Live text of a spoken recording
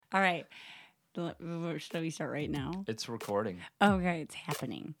All right. Should we start right now? It's recording. Okay, it's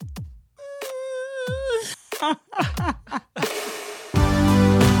happening.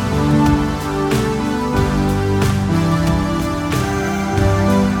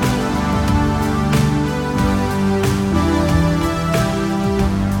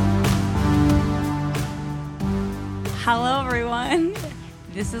 Hello, everyone.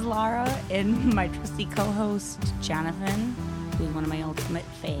 This is Laura and my trusty co-host, Jonathan, who's one of my ultimate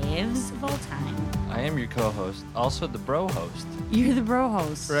faves of all time. I am your co-host, also the bro host. You're the bro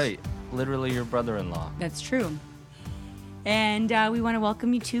host. Right. Literally your brother-in-law. That's true. And we want to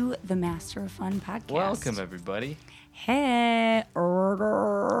welcome you to the Master of Fun podcast. Welcome, everybody. Hey.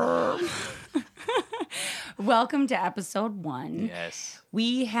 Welcome to episode 1. Yes.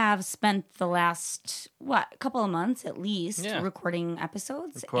 We have spent the last, couple of months at least, recording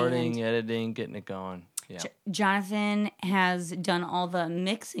episodes. Recording, editing, getting it going. Yeah. Jonathan has done all the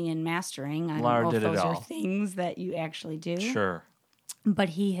mixing and mastering. I Laura don't know did if it those all. are things that you actually do. Sure. But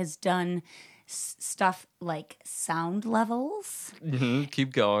he has done stuff like sound levels. Mm-hmm.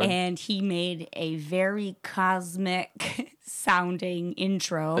 Keep going. And he made a very cosmic sounding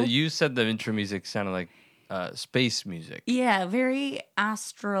intro. You said the intro music sounded like space music. Yeah, very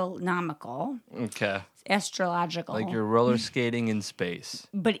astronomical. Okay. Astrological. Like you're roller skating in space.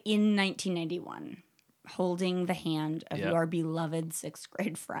 But in 1991, holding the hand of your beloved 6th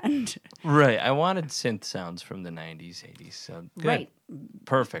grade friend. Right. I wanted synth sounds from the 90s, 80s. So good. Right.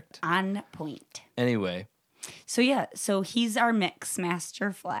 Perfect. On point. Anyway. So he's our mix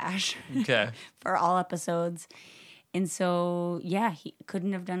master Flash. Okay. For all episodes. And so, he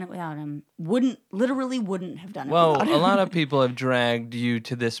couldn't have done it without him. Wouldn't have done it without him. Well, a lot of people have dragged you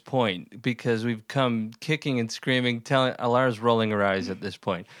to this point because we've come kicking and screaming, telling Alara's rolling her eyes at this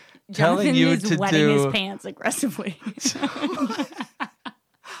point. Jonathan telling you is to wetting do his pants aggressively.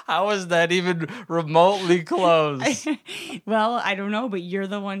 How is that even remotely close? Well, I don't know, but you're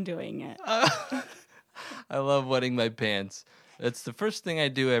the one doing it. I love wetting my pants. It's the first thing I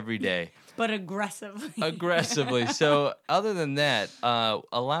do every day. But aggressively. Aggressively. So other than that, a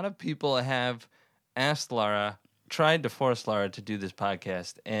lot of people have asked Laura, tried to force Laura to do this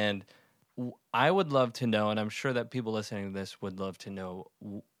podcast. And I would love to know, and I'm sure that people listening to this would love to know,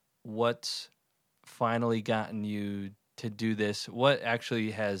 what's finally gotten you to do this? What actually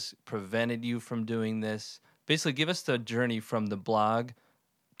has prevented you from doing this? Basically, give us the journey from the blog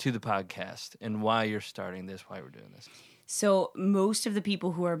to the podcast and why you're starting this, why we're doing this. So most of the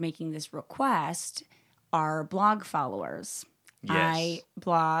people who are making this request are blog followers. Yes. I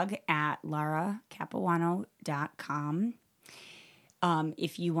blog at laracapuano.com.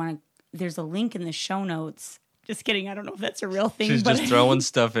 If you want to, there's a link in the show notes. Just kidding. I don't know if that's a real thing. She's but just throwing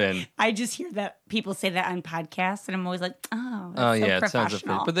stuff in. I just hear that people say that on podcasts, and I'm always like, that's so it sounds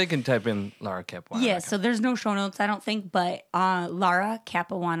professional. but they can type in Lara Capuano. Yeah, so there's no show notes, I don't think, but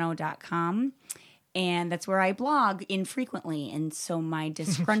laracapuano.com. And that's where I blog infrequently. And so my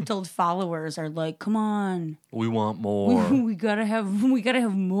disgruntled followers are like, come on. We want more. we gotta have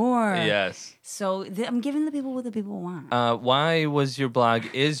more. Yes. So I'm giving the people what the people want. Why is your blog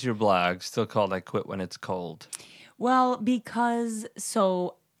still called I Quit When It's Cold? Well, because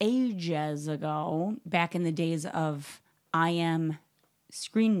ages ago, back in the days of IM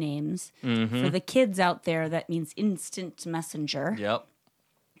screen names, for the kids out there, that means instant messenger. Yep.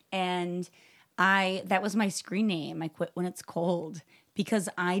 And that was my screen name. I quit when it's cold because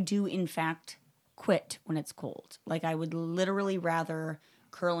I do, in fact, quit when it's cold. Like I would literally rather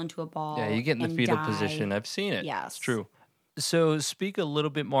curl into a ball. Yeah, you get in the fetal die. position. I've seen it. Yes. It's true. So speak a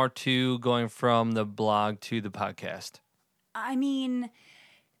little bit more to going from the blog to the podcast. I mean,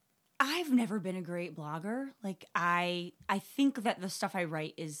 I've never been a great blogger. Like I think that the stuff I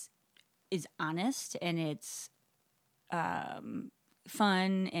write is honest and it's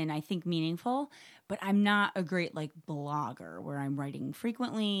fun and I think meaningful, but I'm not a great blogger where I'm writing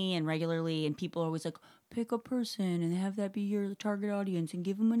frequently and regularly and people are always like, pick a person and have that be your target audience and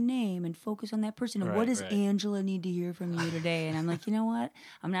give them a name and focus on that person. And what does Angela need to hear from you today? And I'm like, you know what?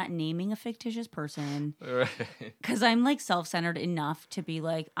 I'm not naming a fictitious person because I'm self-centered enough to be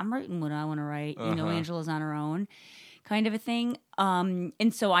like, I'm writing what I want to write. You know, Angela's on her own. Kind of a thing. And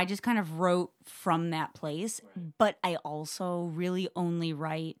so I just kind of wrote from that place. But I also really only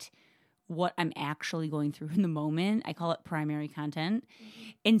write what I'm actually going through in the moment. I call it primary content.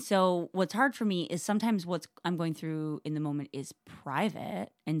 And so what's hard for me is sometimes what I'm going through in the moment is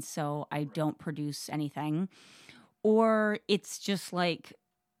private. And so I don't produce anything. Or it's just like,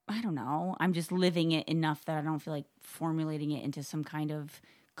 I don't know, I'm just living it enough that I don't feel like formulating it into some kind of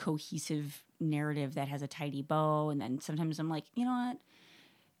cohesive narrative that has a tidy bow. And then sometimes I'm like, you know what?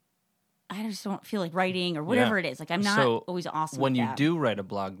 I just don't feel like writing or whatever it is. Like I'm not always awesome when with you that. do write a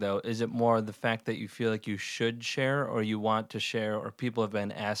blog, though, is it more the fact that you feel like you should share or you want to share or people have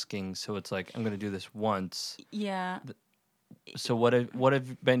been asking, so it's like, I'm going to do this once? Yeah. So what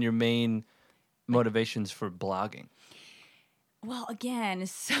have been your main motivations for blogging? Well, again,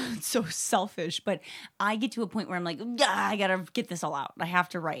 it's so selfish, but I get to a point where I'm like, I got to get this all out. I have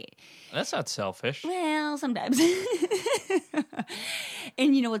to write. That's not selfish. Well, sometimes.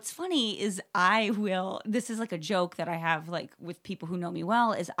 And you know what's funny is this is like a joke that I have like with people who know me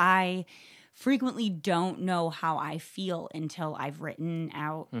well, is I frequently don't know how I feel until I've written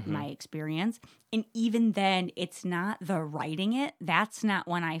out my experience. And even then, it's not the writing it. That's not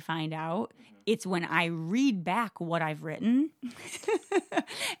when I find out. It's when I read back what I've written.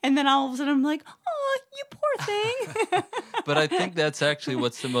 And then all of a sudden I'm like, oh, you poor thing. But I think that's actually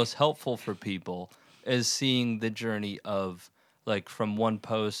what's the most helpful for people, is seeing the journey of like from one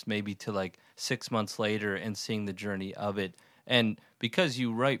post maybe to like 6 months later and seeing the journey of it. And because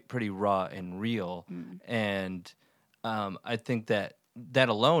you write pretty raw and real, and I think that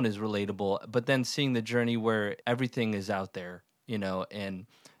alone is relatable, but then seeing the journey where everything is out there, and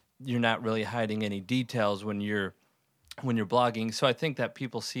you're not really hiding any details when you're blogging. So I think that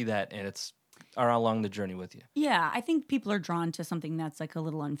people see that and are along the journey with you. Yeah, I think people are drawn to something that's like a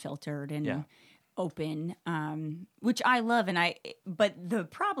little unfiltered and open, which I love. But the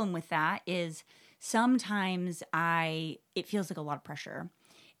problem with that is sometimes it feels like a lot of pressure.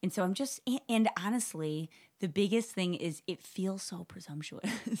 And so and honestly, the biggest thing is it feels so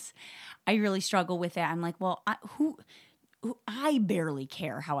presumptuous. I really struggle with that. I'm like, well, I barely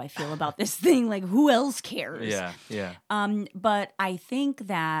care how I feel about this thing. Like, who else cares? Yeah. But I think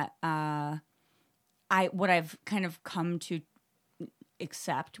that what I've kind of come to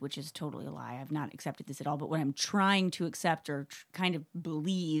accept, which is totally a lie. I've not accepted this at all. But what I'm trying to accept or kind of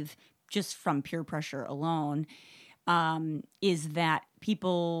believe, just from peer pressure alone, is that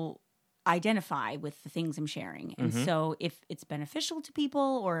people identify with the things I'm sharing, and so if it's beneficial to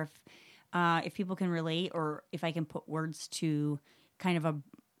people, or if people can relate, or if I can put words to kind of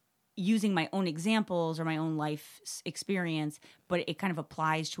using my own examples or my own life experience, but it kind of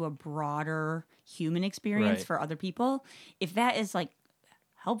applies to a broader human experience for other people. If that is like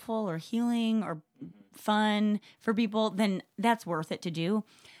helpful or healing or fun for people, then that's worth it to do.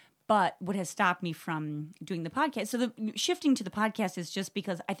 But what has stopped me from doing the podcast, so the shifting to the podcast, is just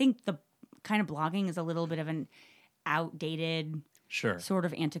because I think the kind of blogging is a little bit of an outdated, sort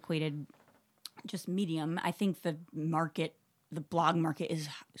of antiquated just medium. I think the blog market is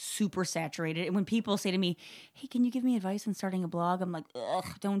super saturated. And when people say to me, hey, can you give me advice on starting a blog? I'm like, ugh,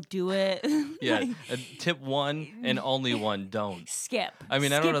 don't do it. Yeah. Tip 1 and only 1, don't. Skip. I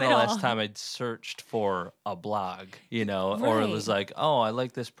mean, I don't know the last time I'd searched for a blog, or it was like, oh, I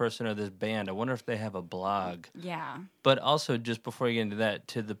like this person or this band. I wonder if they have a blog. Yeah. But also, just before you get into that,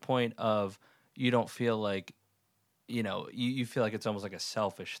 to the point of you don't feel like, you feel like it's almost like a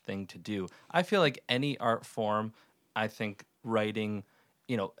selfish thing to do. I feel like any art form, I think writing,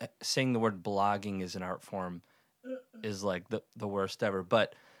 saying the word blogging is an art form is like the worst ever.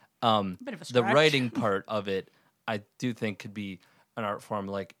 But the writing part of it, I do think could be an art form.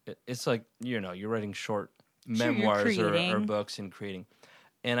 Like it's like, you're writing short memoirs or books and creating.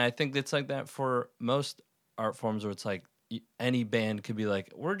 And I think it's like that for most art forms, where it's like any band could be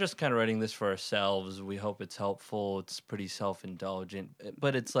like, we're just kind of writing this for ourselves. We hope it's helpful. It's pretty self-indulgent.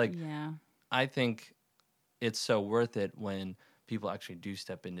 But it's like, I think it's so worth it when people actually do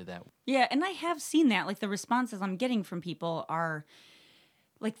step into that. Yeah, and I have seen that. Like the responses I'm getting from people are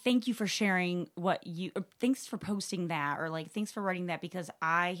like, thank you for sharing or thanks for posting that, or like, thanks for writing that, because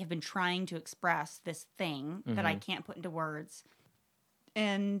I have been trying to express this thing that I can't put into words.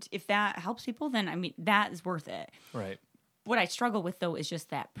 And if that helps people, then I mean, that is worth it. Right. What I struggle with, though, is just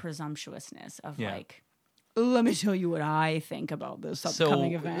that presumptuousness of like, let me tell you what I think about this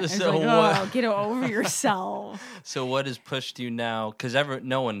upcoming event. It's like, get over yourself. So what has pushed you now? Because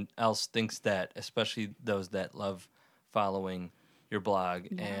no one else thinks that, especially those that love following your blog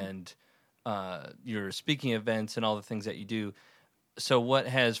and your speaking events and all the things that you do. So what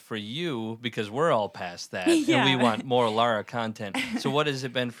has for you, because we're all past that, and we want more Lara content. So what has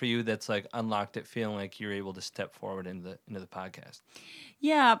it been for you that's like unlocked it, feeling like you're able to step forward into the podcast?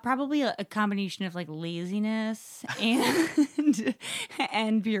 Yeah, probably a combination of like laziness and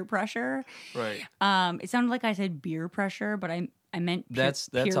peer pressure. Right. It sounded like I said beer pressure, but I meant that's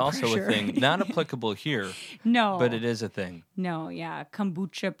peer also pressure. a thing. Not applicable here. No. But it is a thing. No, yeah.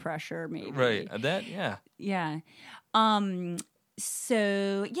 Kombucha pressure, maybe. Right. That, yeah. Yeah.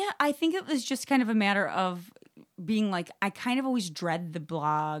 So, yeah, I think it was just kind of a matter of being like, I kind of always dread the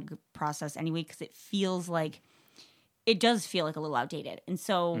blog process anyway, because it does feel like a little outdated. And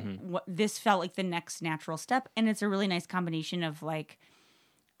so this felt like the next natural step. And it's a really nice combination of like,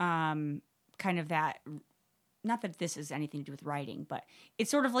 kind of that, not that this has anything to do with writing, but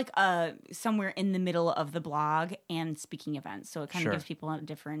it's sort of like somewhere in the middle of the blog and speaking events. So it kind of gives people a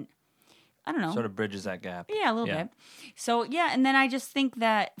different, I don't know. Sort of bridges that gap. Yeah, a little bit. So, yeah, and then I just think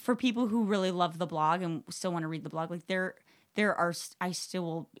that for people who really love the blog and still want to read the blog, like I still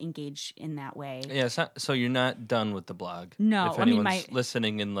will engage in that way. Yeah, so you're not done with the blog. No, if anyone's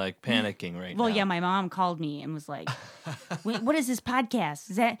listening and like panicking right now. Well, yeah, my mom called me and was like, "Wait, what is this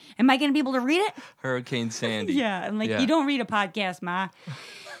podcast? Am I going to be able to read it?" Hurricane Sandy. Yeah, I'm like, "You don't read a podcast, Ma."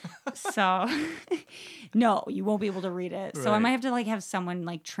 So, no, you won't be able to read it. So I might have to like have someone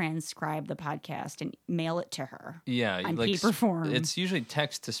like transcribe the podcast and mail it to her. Yeah, on like paper form. It's usually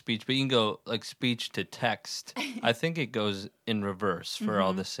text to speech, but you can go like speech to text. I think it goes in reverse for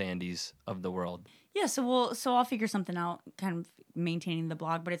all the Sandys of the world. Yeah, so I'll figure something out, kind of maintaining the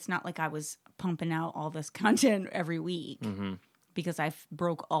blog, but it's not like I was pumping out all this content every week because I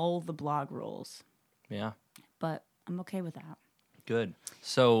broke all the blog rules. Yeah, but I'm okay with that. Good.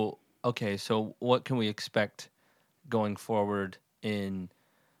 So, okay, so what can we expect going forward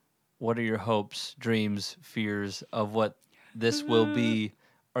what are your hopes, dreams, fears of what this will be?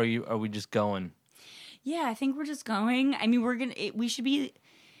 Are we just going? Yeah, I think we're just going. I mean, we'll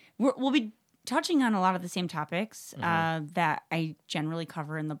be touching on a lot of the same topics that I generally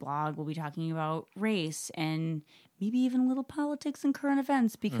cover in the blog. We'll be talking about race and maybe even a little politics and current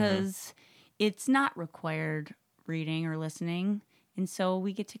events because it's not required reading or listening. And so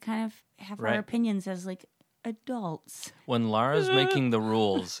we get to kind of have our opinions as like adults. When Laura's making the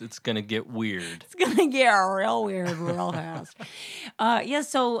rules, it's going to get weird. It's going to get real weird real fast.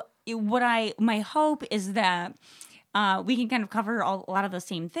 So my hope is that we can kind of cover a lot of the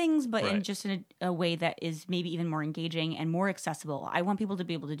same things, but in just a way that is maybe even more engaging and more accessible. I want people to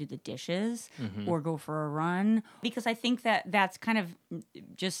be able to do the dishes or go for a run because I think that that's kind of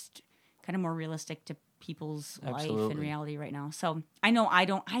just kind of more realistic to people's life and reality right now. So I know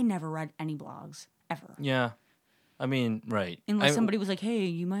I never read any blogs ever. Yeah. I mean, right. Unless somebody was like, "Hey,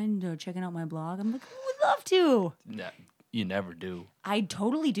 you mind checking out my blog?" I'm like, "I would love to." No, you never do. I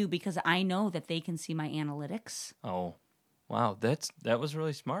totally do because I know that they can see my analytics. Oh, wow. That was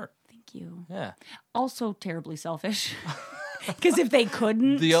really smart. Thank you. Yeah. Also terribly selfish. Because if they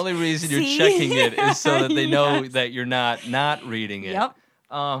couldn't, the only reason you're checking it is so that they know that you're not reading it. Yep.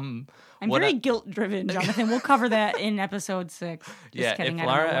 I'm very guilt-driven, Jonathan. We'll cover that in episode 6. Just kidding, if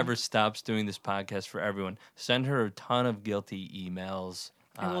Laura ever stops doing this podcast for everyone, send her a ton of guilty emails.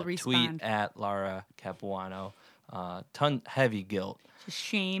 I will respond. Tweet at Laura Capuano. Heavy guilt. Just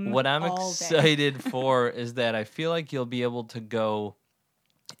shame. What I'm excited for is that I feel like you'll be able to go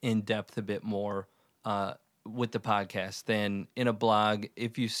in depth a bit more with the podcast than in a blog.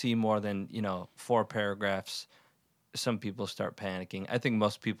 If you see more than 4 paragraphs, some people start panicking. I think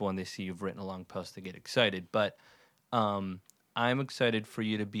most people, when they see you've written a long post, they get excited. But I'm excited for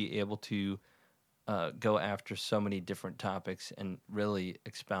you to be able to go after so many different topics and really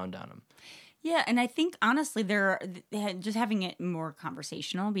expound on them. Yeah, and I think, honestly, just having it more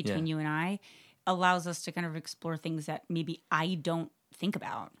conversational between you and I allows us to kind of explore things that maybe I don't think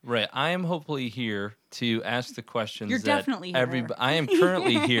about. Right. I am hopefully here to ask the questions. You're definitely here. I am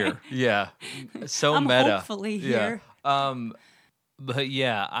currently here. Yeah. So I'm meta. hopefully here. But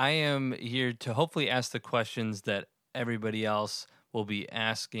yeah, I am here to hopefully ask the questions that everybody else will be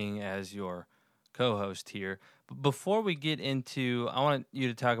asking as your co-host here. But before we get into, I want you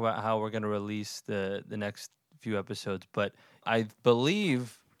to talk about how we're going to release the next few episodes. But I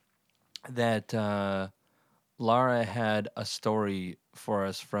believe that Laura had a story for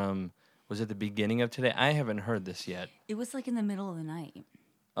us was it the beginning of today? I haven't heard this yet. It was like in the middle of the night.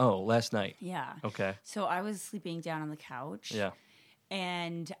 Oh, last night. Yeah. Okay. So I was sleeping down on the couch. Yeah.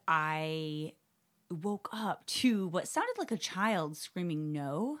 And I woke up to what sounded like a child screaming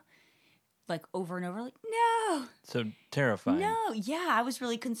no, like over and over, like, no. So terrifying. No. Yeah. I was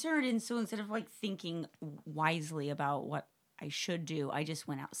really concerned. And so instead of like thinking wisely about what I should do, I just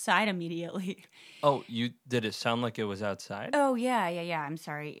went outside immediately. Oh, did it sound like it was outside? Oh, yeah. I'm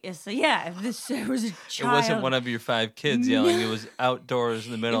sorry. It was a child. It wasn't one of your 5 kids yelling. It was outdoors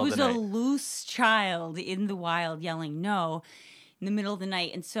in the middle of the night. It was a loose child in the wild yelling no in the middle of the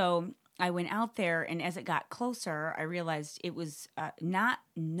night. And so I went out there, and as it got closer, I realized it was not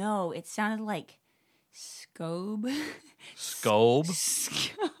no. It sounded like scobe. Scobe?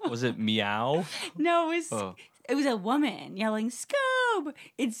 Was it meow? No, it was... It was a woman yelling, Scobe!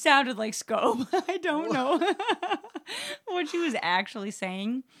 It sounded like Scobe. I don't know what she was actually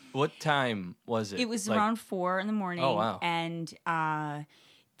saying. What time was it? It was around 4 in the morning. Oh, wow. And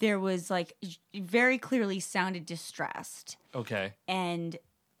there was like, very clearly sounded distressed. Okay. And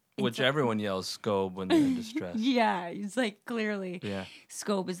which everyone yells scobe when they're in distress. Yeah, it's like clearly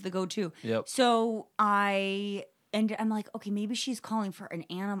Scobe is the go-to. Yep. So I'm like, okay, maybe she's calling for an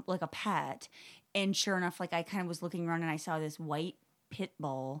animal, like a pet. And sure enough, like I kind of was looking around and I saw this white pit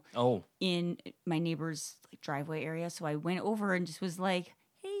bull in my neighbor's driveway area. So I went over and just was like,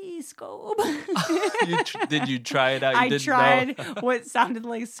 hey, Scobe. Did you try it out? I tried what sounded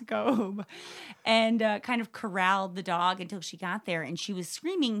like Scobe and kind of corralled the dog until she got there. And she was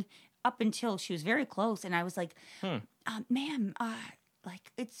screaming up until she was very close. And I was like, ma'am,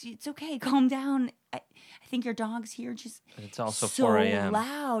 like, it's okay. Calm down. I think your dog's here. Just it's also so 4 a.m.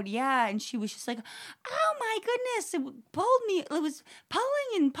 loud. Yeah. And she was just like, oh, my goodness. It pulled me. It was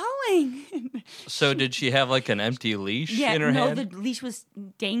pulling and pulling. So did she have like an empty leash in her hand? No, the leash was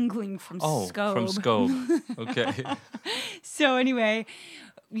dangling from Scobe. From Scobe. Okay. So anyway,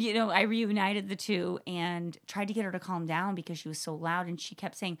 I reunited the two and tried to get her to calm down because she was so loud. And she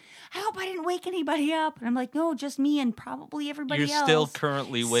kept saying, I hope I didn't wake anybody up. And I'm like, no, just me and probably everybody else. You're still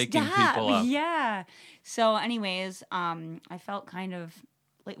currently waking people up. Yeah. So anyways, I felt kind of,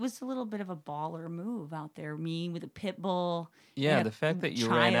 it was a little bit of a baller move out there. Me with a pit bull. Yeah, the fact that you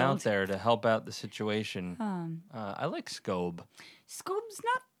ran out there to help out the situation. I like Scobe. Scobe's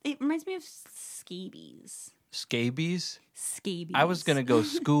not, it reminds me of scabies. Scabies? Scabies. I was going to go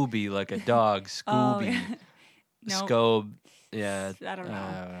Scooby, like a dog. Scooby. Nope. Scobe. Yeah. I don't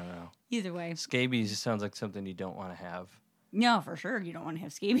know. Either way. Scabies sounds like something you don't want to have. No, for sure. You don't want to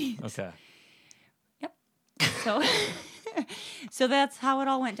have scabies. Okay. Yep. So, so that's how it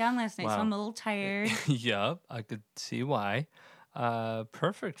all went down last night. Wow. So I'm a little tired. Yep. I could see why.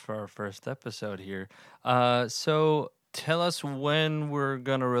 Perfect for our first episode here. So tell us when we're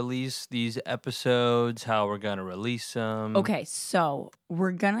going to release these episodes, how we're going to release them. Okay, so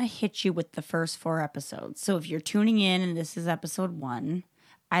we're going to hit you with the first 4 episodes. So if you're tuning in and this is episode 1,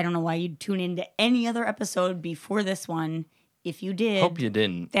 I don't know why you'd tune into any other episode before this one. If you did. Hope you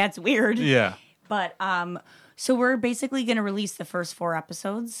didn't. That's weird. Yeah. But so we're basically going to release the first 4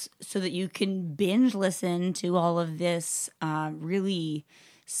 episodes so that you can binge listen to all of this really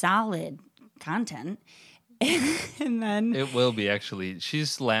solid content. And then it will be, actually.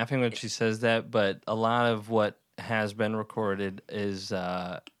 She's laughing when she says that, but a lot of what has been recorded is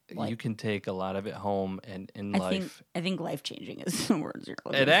you can take a lot of it home and in life. I think life-changing is the words you're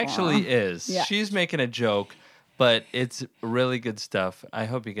looking for. It actually is. Yeah. She's making a joke, but it's really good stuff. I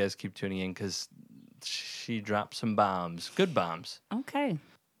hope you guys keep tuning in because she dropped some bombs. Good bombs. Okay.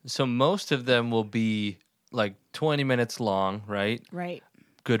 So most of them will be like 20 minutes long, right? Right.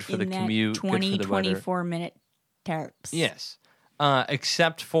 Good for the commute. 20, good for the 24-minute terps. Yes.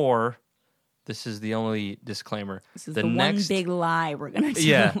 Except for, this is the only disclaimer. This is the one big lie we're going to do.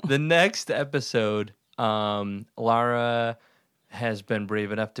 Yeah. The next episode, Lara has been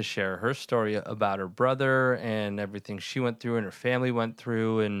brave enough to share her story about her brother and everything she went through and her family went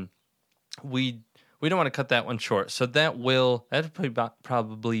through. And we don't want to cut that one short. So that'll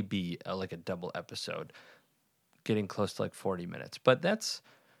probably be like a double episode, getting close to like 40 minutes. But that's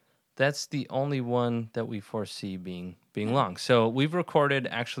the only one that we foresee being long. So we've recorded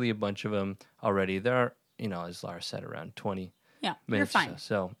actually a bunch of them already. There are, as Lara said, around 20 minutes. You're fine.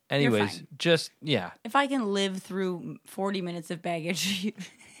 So anyways, If I can live through 40 minutes of baggage,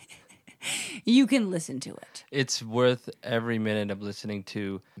 you can listen to it. It's worth every minute of listening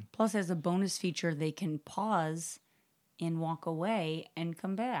to. Plus, as a bonus feature, they can pause and walk away and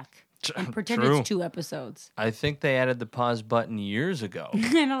come back. And pretend True. It's 2 episodes. I think they added the pause button years ago.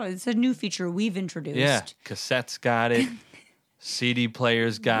 I know, it's a new feature we've introduced. Yeah, cassettes got it. CD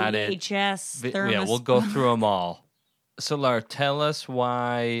players got VHS, it. thermos. Yeah, we'll go through them all. So, Lara, tell us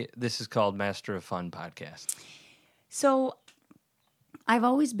why this is called Master of Fun Podcast. So, I've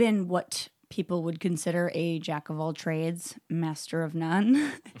always been what people would consider a jack of all trades, master of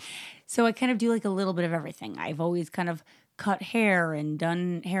none. So I kind of do like a little bit of everything. I've always kind of cut hair and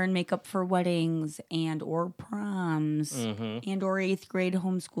done hair and makeup for weddings and or proms and or 8th grade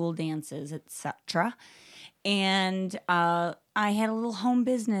homeschool dances, etc. And I had a little home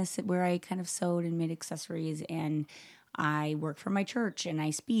business where I kind of sewed and made accessories, and I work for my church, and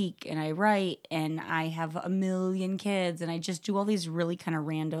I speak and I write, and I have a million kids, and I just do all these really kind of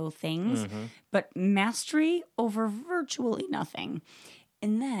rando things, but mastery over virtually nothing.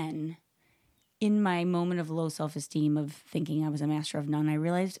 And then in my moment of low self-esteem of thinking I was a master of none, I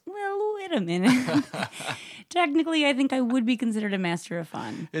realized, well, wait a minute. Technically, I think I would be considered a master of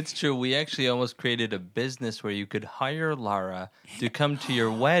fun. It's true. We actually almost created a business where you could hire Lara to come to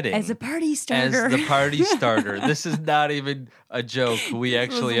your wedding. As a party starter. As the party starter. This is not even a joke. We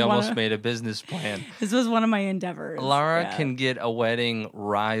actually almost one- made a business plan. This was one of my endeavors. Lara Yeah. can get a wedding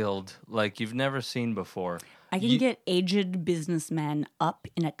riled like you've never seen before. I can get aged businessmen up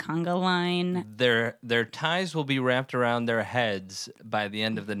in a conga line. Their ties will be wrapped around their heads by the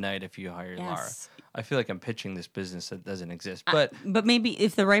end of the night if you hire Lara. Yes. I feel like I'm pitching this business that doesn't exist, but But maybe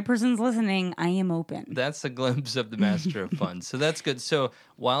if the right person's listening, I am open. that's a glimpse of the Master of Fun. So that's good. So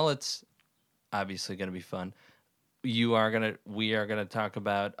while it's obviously going to be fun, we are gonna talk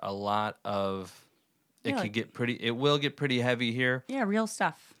about a lot of. It Yeah, could get pretty. It will get pretty heavy here. Yeah, real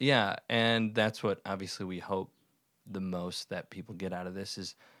stuff. Yeah, and that's what obviously we hope the most that people get out of this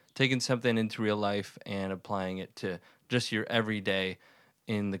is taking something into real life and applying it to just your everyday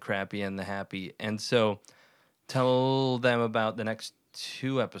in the crappy and the happy. And so tell them about the next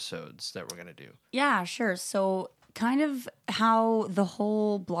 2 episodes that we're going to do. Yeah, sure. So, kind of how the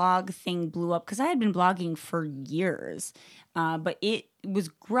whole blog thing blew up, because I had been blogging for years, but it was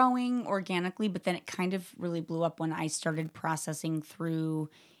growing organically, but then it kind of really blew up when I started processing through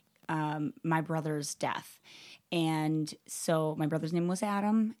my brother's death. And so my brother's name was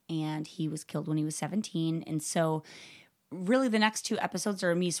Adam, and he was killed when he was 17. And so really the next 2 episodes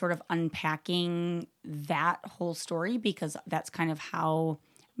are me sort of unpacking that whole story, because that's kind of how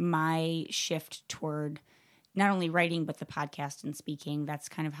my shift toward not only writing but the podcast and speaking, that's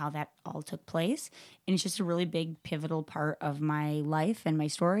kind of how that all took place. And it's just a really big pivotal part of my life and my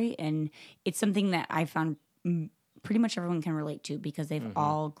story, and it's something that I found pretty much everyone can relate to, because they've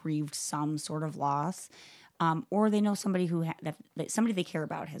all grieved some sort of loss, or they know somebody who that somebody they care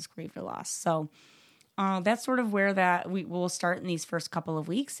about has grieved a loss. So that's sort of where that we will start in these first couple of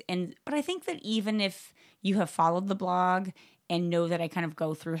weeks. But I think that even if you have followed the blog and know that I kind of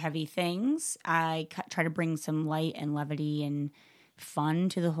go through heavy things, I try to bring some light and levity and fun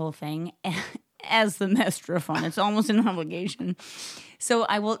to the whole thing. As the master of fun, it's almost an obligation. So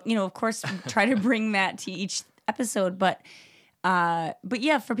I will, of course, try to bring that to each episode. But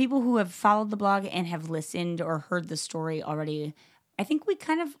yeah, for people who have followed the blog and have listened or heard the story already, I think we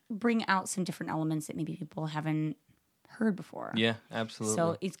kind of bring out some different elements that maybe people haven't heard before. Yeah, absolutely.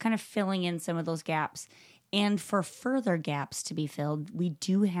 So it's kind of filling in some of those gaps. And for further gaps to be filled, we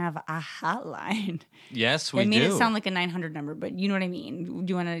do have a hotline. Yes, we do. I made it sound like a 900 number, but you know what I mean.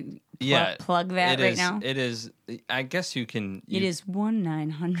 Do you want to plug that right now? It is. I guess you can. It is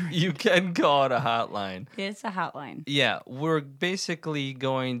 1-900. You can call it a hotline. It's a hotline. Yeah, we're basically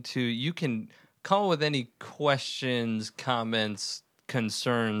going to. You can call with any questions, comments,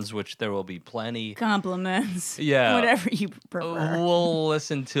 concerns, which there will be plenty. Compliments. Yeah. Whatever you prefer. We'll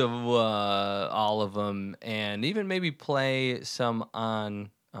listen to all of them and even maybe play some on,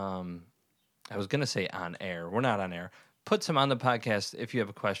 I was going to say on air. We're not on air. Put some on the podcast if you have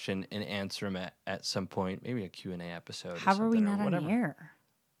a question and answer them at some point. Maybe a Q&A episode. How are we not on air?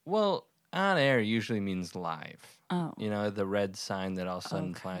 Well, on air usually means live. Oh. The red sign that all of a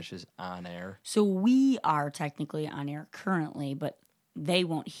sudden flashes on air. So we are technically on air currently, but they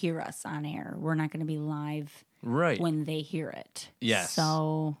won't hear us on air. We're not going to be live when they hear it. Yes.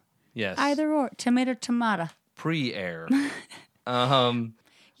 So yes. Either or. Tomato. Pre-air.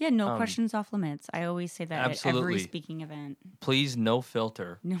 Yeah, no questions off limits. I always say that absolutely. at every speaking event. Please, no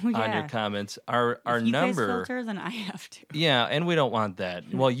filter on your comments. Our if you number. guys filter, then I have to. Yeah, and we don't want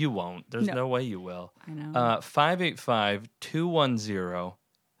that. Well, you won't. There's no way you will. I know.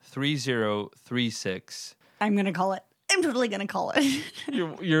 585-210-3036. I'm going to call it. I'm totally going to call it.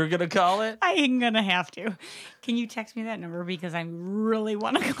 You're going to call it? I ain't going to have to. Can you text me that number? Because I really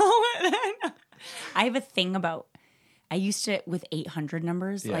want to call it. I have a thing about, I used to, with 800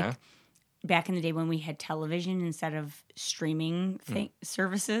 numbers, like back in the day when we had television instead of streaming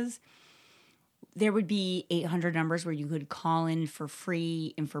services, there would be 800 numbers where you could call in for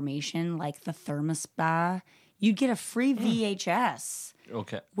free information, like the ThermoSpa. You'd get a free VHS.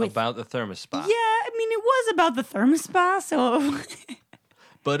 Okay, about the ThermoSpa. Yeah, I mean, it was about the ThermoSpa, so...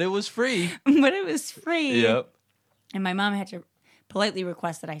 But it was free. But it was free. Yep. And my mom had to politely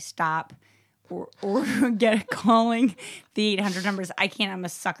request that I stop or get calling the 800 numbers. I can't. I'm a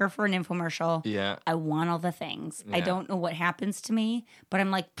sucker for an infomercial. Yeah. I want all the things. Yeah. I don't know what happens to me, but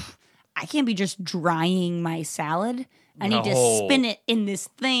I'm like, I can't be just drying my salad. I need to spin it in this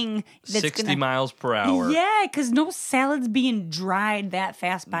thing that's 60 miles per hour. Yeah, because no salad's being dried that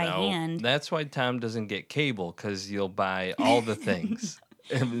fast by hand. That's why Tom doesn't get cable, because you'll buy all the things.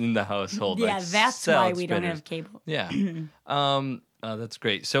 in the household. Yeah, like that's salad why we don't spinners. have cable. Yeah. That's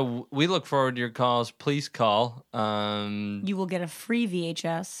great. So we look forward to your calls. Please call. You will get a free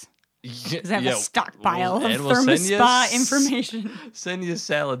VHS. Because Because I have a stockpile of thermospa information. Send you a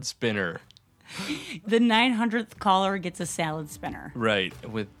salad spinner. The 900th caller gets a salad spinner. Right.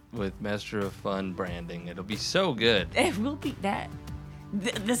 With Master of Fun branding. It'll be so good. It will be that.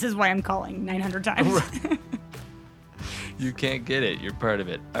 This is why I'm calling 900 times. You can't get it. You're part of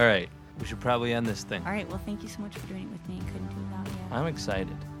it. All right. We should probably end this thing. All right. Well, thank you so much for doing it with me. Couldn't do it without you. I'm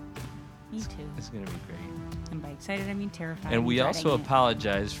excited. Me too. It's going to be great. And by excited, I mean terrified. And we dreading also it.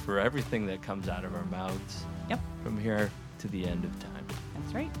 apologize for everything that comes out of our mouths. Yep. From here to the end of time.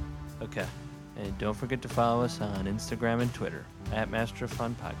 That's right. Okay. And don't forget to follow us on Instagram and Twitter @Master of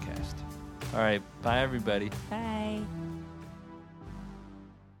Fun Podcast. All right. Bye, everybody. Bye.